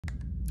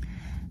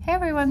Hey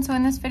everyone, so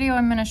in this video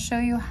I'm going to show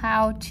you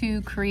how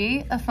to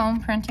create a foam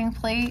printing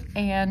plate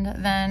and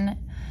then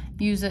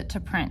use it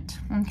to print,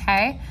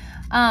 okay?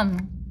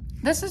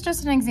 This is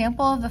just an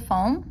example of the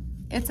foam.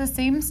 It's the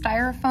same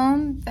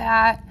styrofoam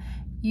that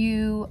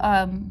you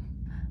have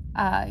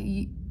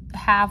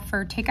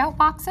for takeout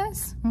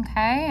boxes,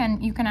 okay?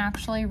 And you can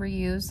actually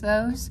reuse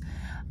those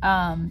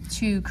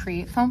to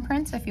create foam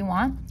prints if you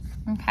want,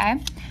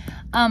 okay?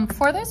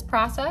 For this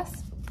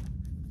process,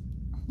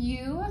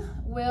 you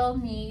will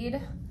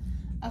need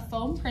a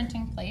foam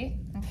printing plate,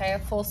 okay, a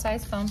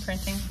full-size foam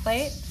printing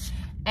plate,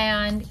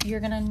 and you're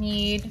gonna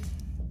need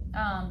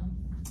a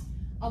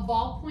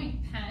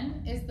ballpoint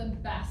pen is the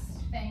best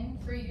thing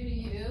for you to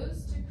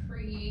use to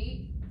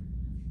create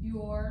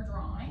your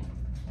drawing,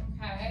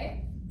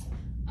 okay?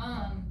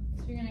 So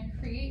you're gonna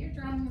create your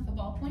drawing with a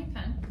ballpoint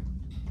pen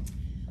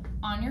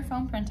on your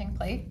foam printing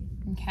plate,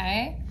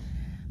 okay?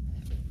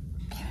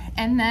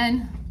 And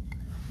then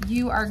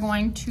you are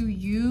going to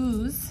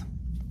use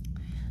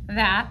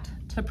that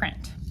to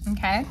print,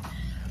 okay?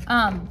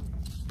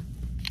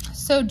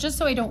 So just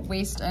so I don't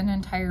waste an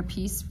entire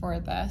piece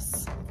for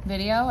this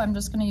video, I'm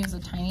just gonna use a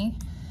tiny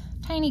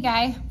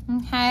guy,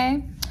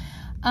 okay?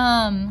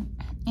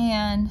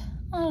 And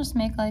I'll just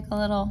make like a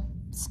little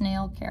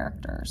snail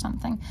character or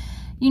something.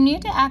 You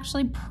need to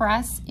actually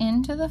press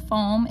into the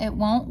foam. It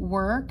won't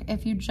work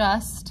if you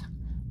just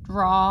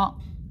draw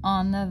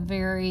on the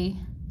very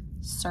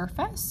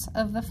surface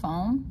of the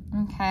foam,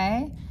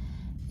 okay?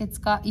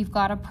 You've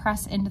got to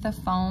press into the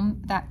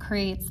foam. That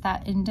creates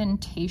that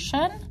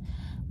indentation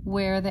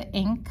where the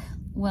ink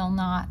will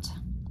not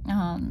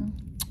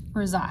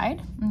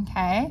reside,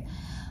 okay?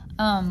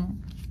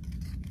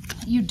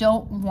 You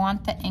don't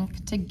want the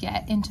ink to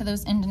get into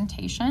those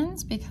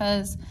indentations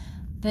because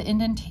the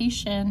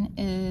indentation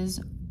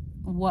is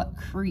what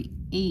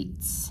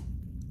creates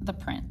the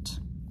print,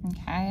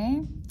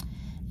 okay?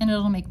 And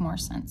it'll make more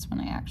sense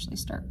when I actually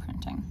start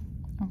printing,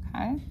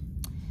 okay?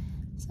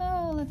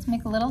 So let's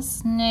make a little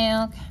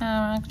snail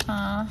character.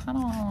 How do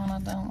I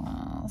want to do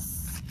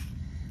this?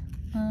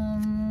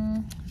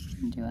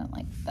 Do it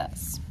like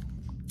this.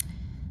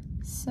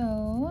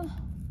 So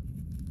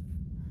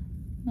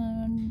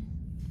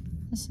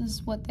this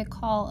is what they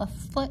call a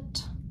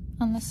foot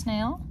on the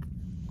snail.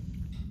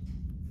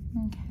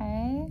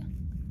 Okay.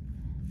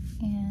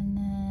 And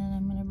then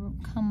I'm going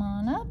to come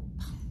on up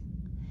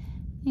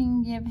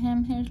and give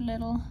him his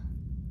little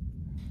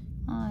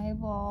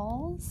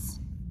eyeballs.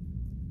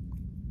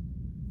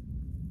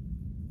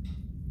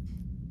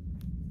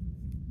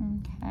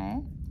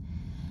 Okay.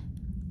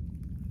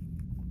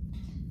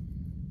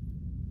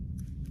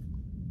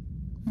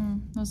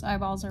 Those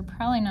eyeballs are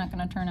probably not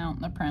going to turn out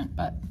in the print,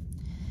 but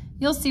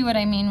you'll see what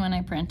I mean when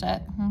I print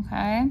it,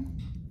 okay?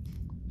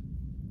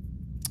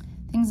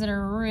 Things that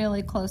are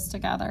really close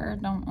together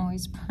don't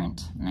always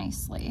print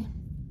nicely.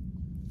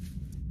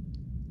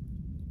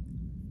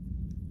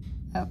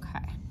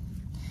 Okay.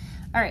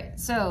 All right,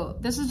 so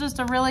this is just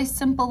a really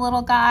simple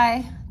little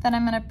guy that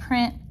I'm going to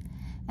print.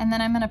 And then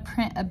I'm going to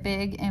print a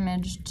big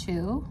image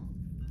too,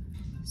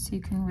 so you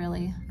can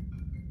really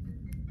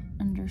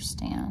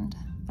understand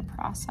the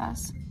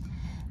process.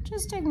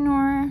 Just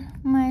ignore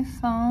my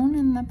phone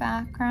in the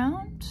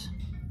background.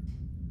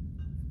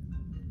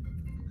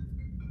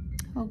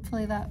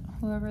 Hopefully that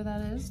whoever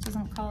that is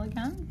doesn't call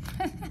again.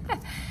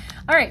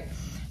 All right,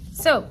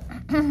 so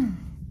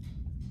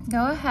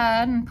go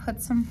ahead and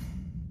put some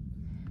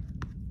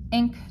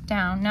ink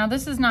down. Now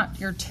this is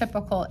not your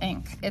typical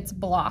ink, it's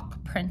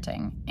block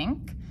printing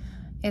ink.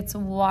 It's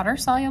water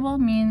soluble,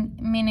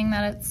 meaning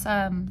that it's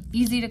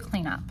easy to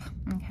clean up,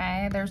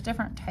 okay? There's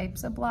different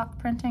types of block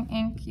printing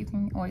ink. You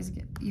can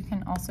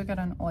also get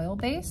an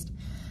oil-based,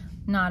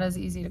 not as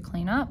easy to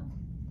clean up,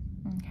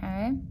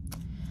 okay?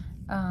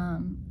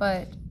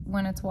 But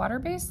when it's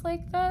water-based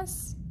like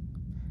this,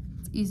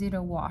 it's easy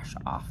to wash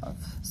off of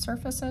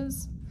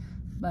surfaces,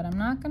 but I'm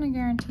not gonna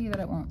guarantee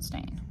that it won't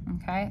stain,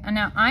 okay? And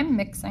now I'm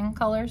mixing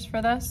colors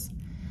for this,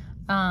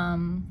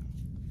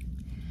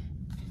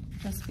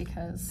 just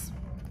because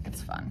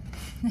it's fun.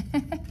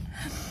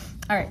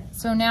 All right,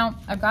 so now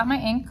I've got my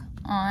ink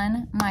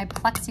on my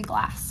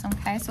plexiglass,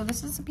 okay? So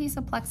this is a piece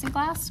of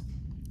plexiglass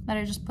that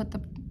I just put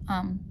the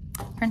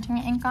printing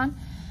ink on,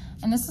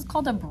 and this is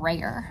called a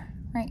brayer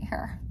right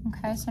here,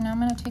 okay? So now I'm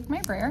gonna take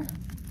my brayer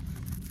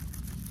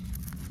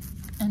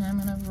and I'm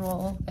gonna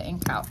roll the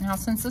ink out. Now,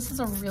 since this is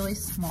a really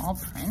small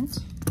print,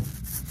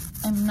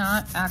 I'm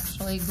not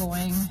actually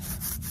going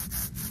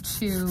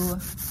to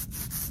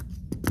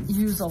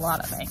use a lot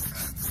of ink.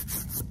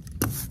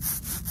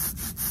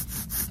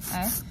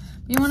 Okay,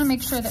 but you want to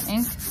make sure the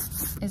ink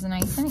is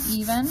nice and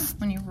even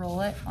when you roll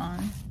it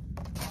on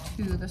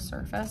to the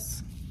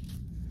surface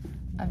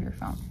of your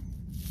foam.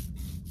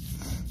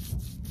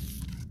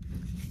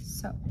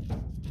 So,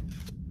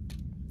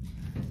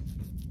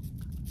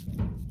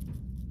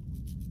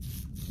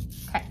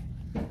 okay,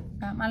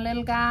 got my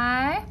little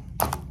guy.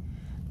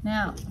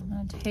 Now, I'm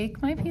going to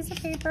take my piece of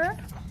paper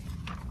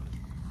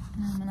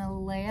and I'm going to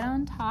lay it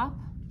on top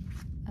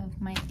of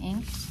my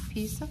inked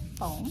piece of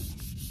foam.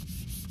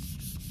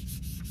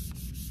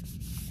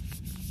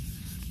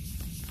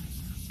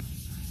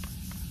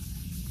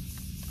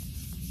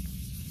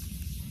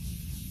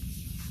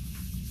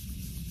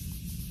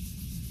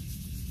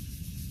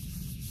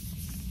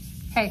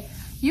 Okay,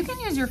 you can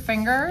use your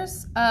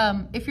fingers.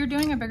 If you're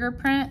doing a bigger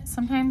print,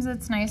 sometimes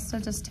it's nice to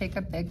just take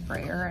a big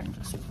brayer and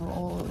just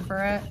roll over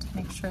it to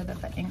make sure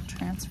that the ink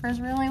transfers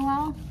really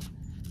well.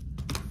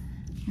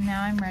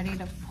 Now I'm ready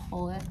to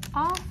pull it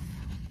off.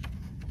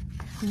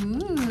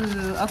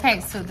 Ooh, okay,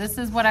 so this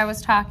is what I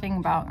was talking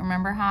about.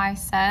 Remember how I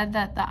said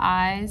that the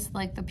eyes,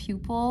 like the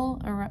pupil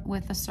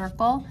with the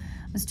circle,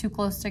 was too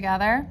close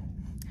together?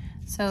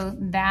 So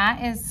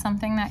that is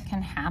something that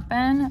can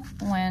happen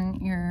when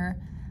your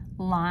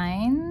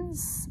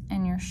lines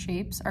and your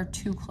shapes are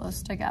too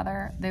close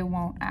together. They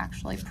won't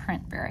actually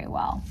print very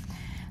well.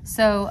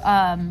 So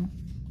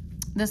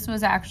this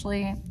was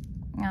actually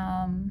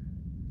a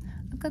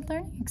good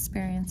learning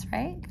experience,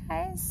 right,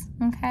 guys?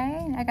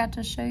 Okay, I got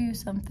to show you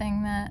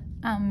something that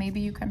maybe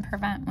you can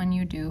prevent when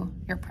you do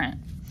your print.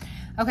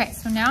 Okay,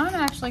 so now I'm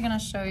actually going to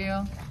show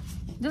you.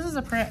 This is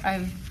a print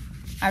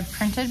I've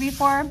printed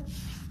before.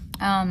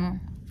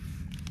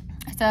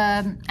 It's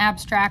an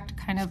abstract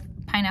kind of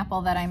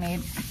pineapple that I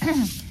made.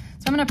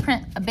 So I'm going to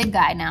print a big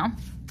guy now.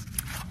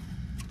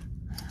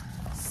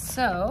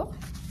 So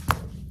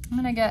I'm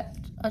going to get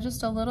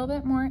just a little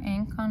bit more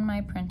ink on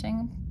my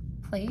printing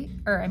plate,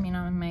 or I mean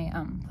on my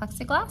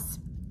plexiglass.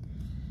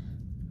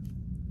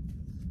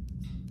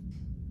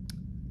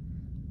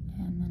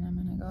 And then I'm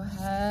going to go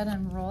ahead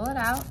and roll it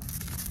out.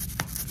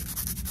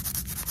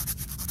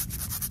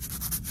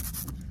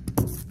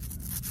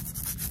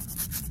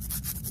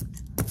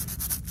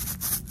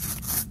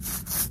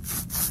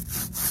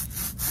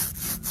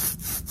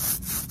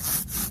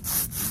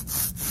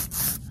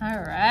 All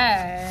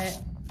right,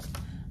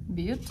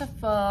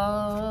 beautiful.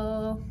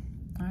 All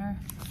right,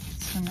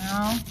 so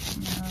now I'm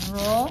gonna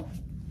roll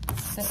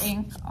the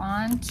ink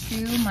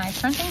onto my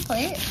printing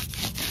plate.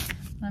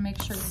 I'm gonna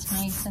make sure it's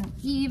nice and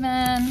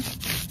even.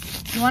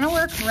 You wanna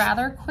work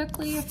rather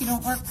quickly. If you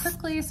don't work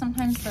quickly,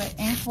 sometimes the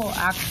ink will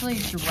actually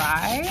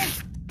dry.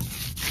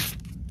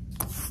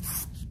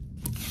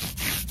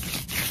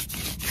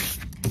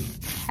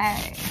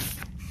 Okay.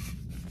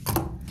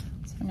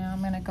 So now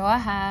I'm gonna go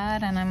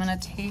ahead and I'm gonna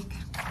take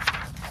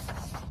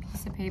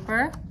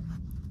paper,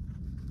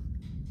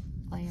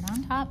 lay it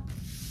on top,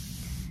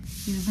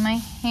 use my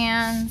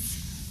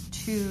hands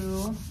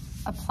to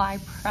apply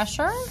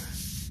pressure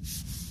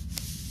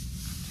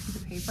to the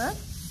paper.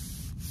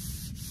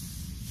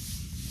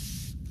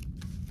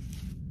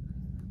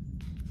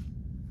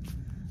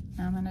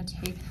 Now I'm going to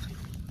take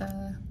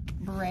the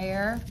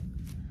brayer,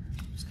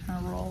 just kind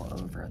of roll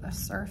over the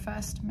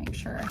surface to make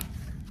sure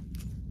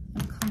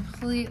I'm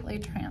completely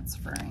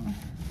transferring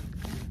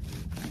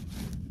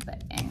the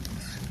ink.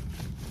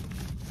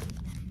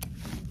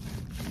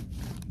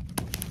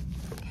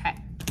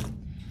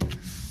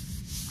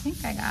 I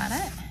think I got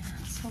it.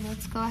 So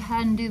let's go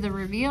ahead and do the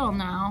reveal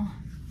now.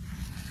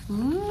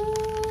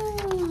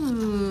 Ooh,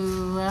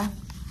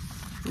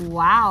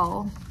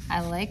 wow.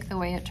 I like the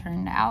way it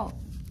turned out.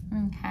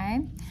 Okay.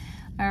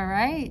 All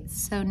right.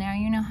 So now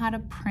you know how to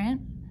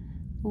print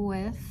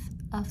with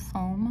a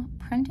foam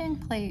printing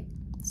plate.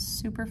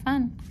 Super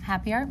fun.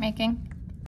 Happy art making.